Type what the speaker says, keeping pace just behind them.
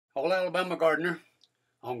All Alabama Gardener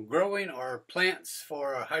on growing our plants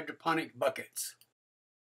for hydroponic buckets.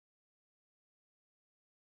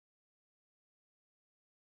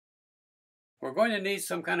 We're going to need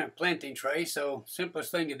some kind of planting tray, so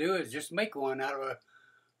simplest thing to do is just make one out of a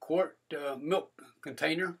quart milk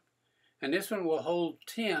container. And this one will hold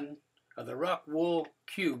 10 of the rock wool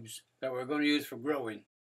cubes that we're going to use for growing.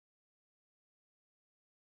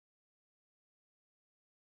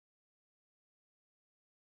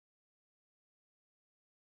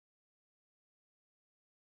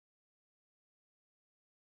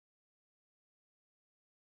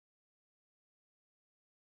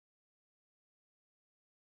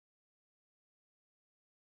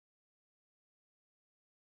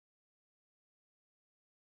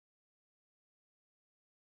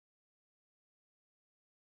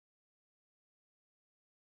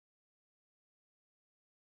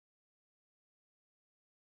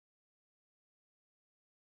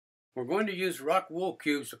 We're going to use rock wool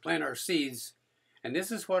cubes to plant our seeds, and this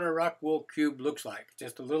is what a rock wool cube looks like.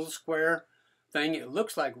 Just a little square thing. It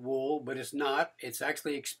looks like wool, but it's not. It's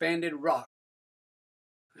actually expanded rock.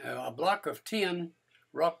 A block of 10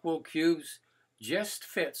 rock wool cubes just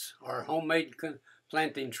fits our homemade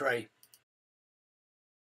planting tray.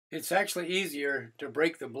 It's actually easier to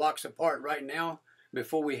break the blocks apart right now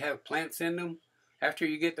before we have plants in them. After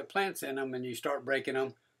you get the plants in them and you start breaking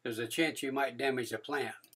them, there's a chance you might damage the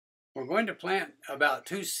plant. We're going to plant about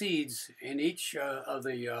 2 seeds in each of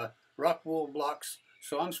the rock wool blocks,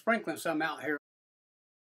 so I'm sprinkling some out here.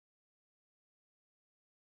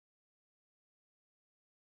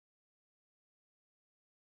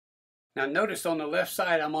 Now notice on the left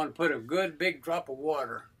side I'm going to put a good big drop of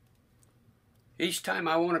water. Each time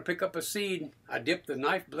I want to pick up a seed, I dip the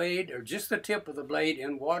knife blade or just the tip of the blade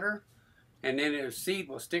in water, and then the seed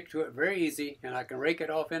will stick to it very easy, and I can rake it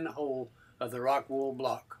off in the hole of the rock wool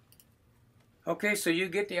block. Okay, so you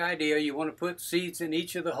get the idea. You want to put seeds in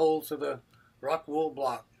each of the holes of the rock wool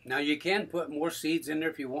block. Now you can put more seeds in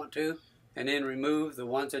there if you want to, and then remove the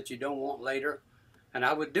ones that you don't want later. And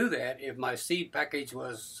I would do that if my seed package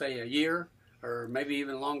was, say, a year or maybe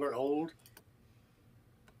even longer old.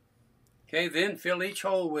 Okay, then fill each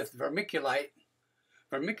hole with vermiculite.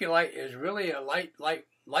 Vermiculite is really a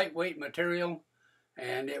lightweight material,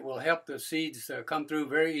 and it will help the seeds come through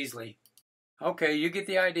very easily. Okay, you get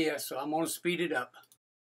the idea, so I'm going to speed it up.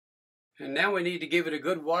 And now we need to give it a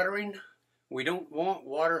good watering. We don't want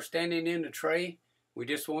water standing in the tray. We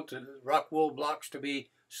just want the rock wool blocks to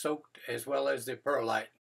be soaked as well as the perlite.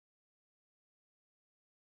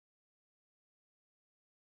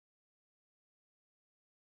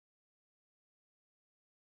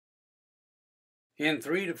 In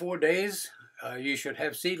 3 to 4 days, you should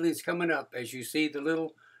have seedlings coming up, as you see the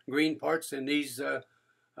little green parts in these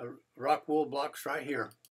rock wool blocks right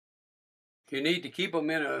here. You need to keep them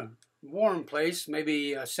in a warm place,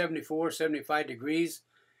 maybe 74, 75 degrees,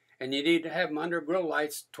 and you need to have them under grow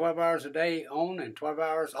lights 12 hours a day on and 12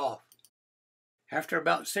 hours off. After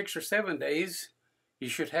about 6 or 7 days, you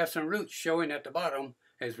should have some roots showing at the bottom,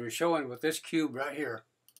 as we're showing with this cube right here.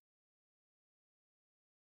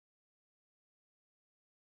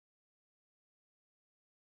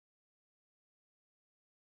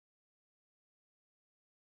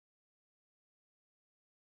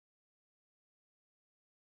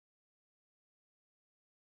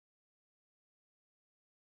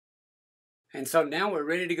 And so now we're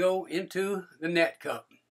ready to go into the net cup.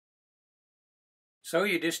 So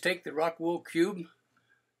you just take the rock wool cube,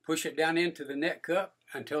 push it down into the net cup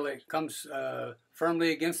until it comes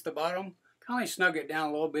firmly against the bottom. Kind of snug it down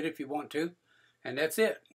a little bit if you want to, and that's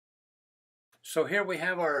it. So here we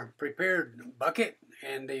have our prepared bucket,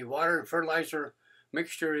 and the water and fertilizer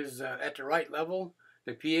mixture is at the right level.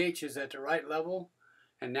 The pH is at the right level,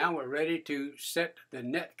 and now we're ready to set the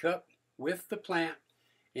net cup with the plant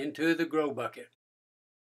into the grow bucket.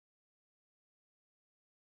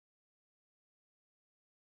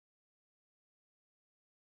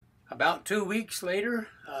 About 2 weeks later,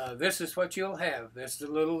 this is what you'll have. This is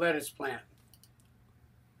a little lettuce plant.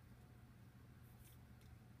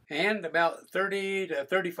 And about 30 to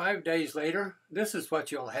 35 days later, this is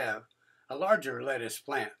what you'll have, a larger lettuce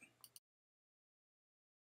plant.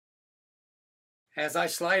 As I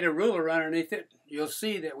slide a ruler underneath it, you'll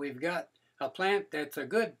see that we've got a plant that's a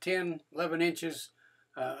good 10, 11 inches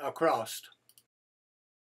across.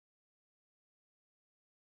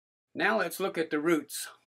 Now let's look at the roots.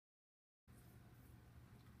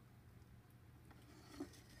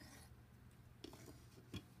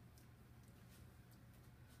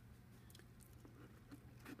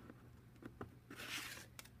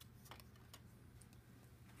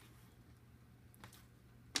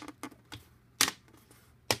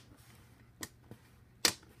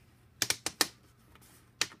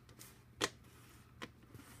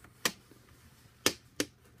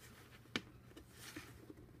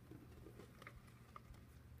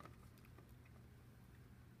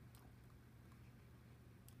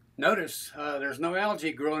 Notice there's no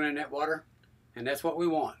algae growing in that water, and that's what we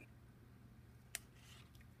want.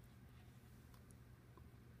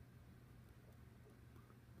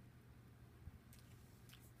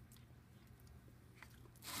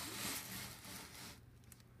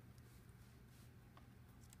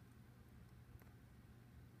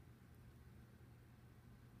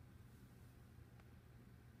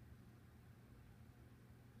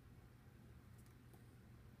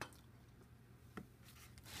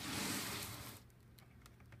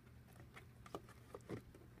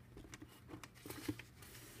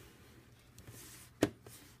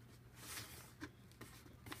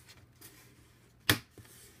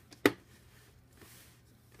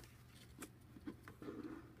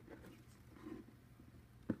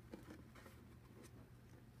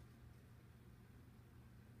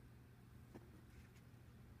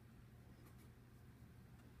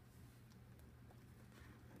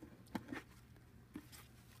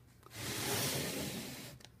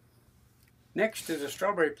 Next is a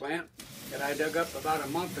strawberry plant that I dug up about a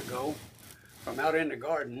month ago from out in the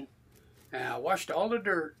garden. And I washed all the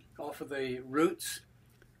dirt off of the roots,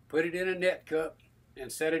 put it in a net cup,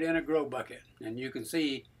 and set it in a grow bucket. And you can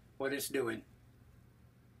see what it's doing.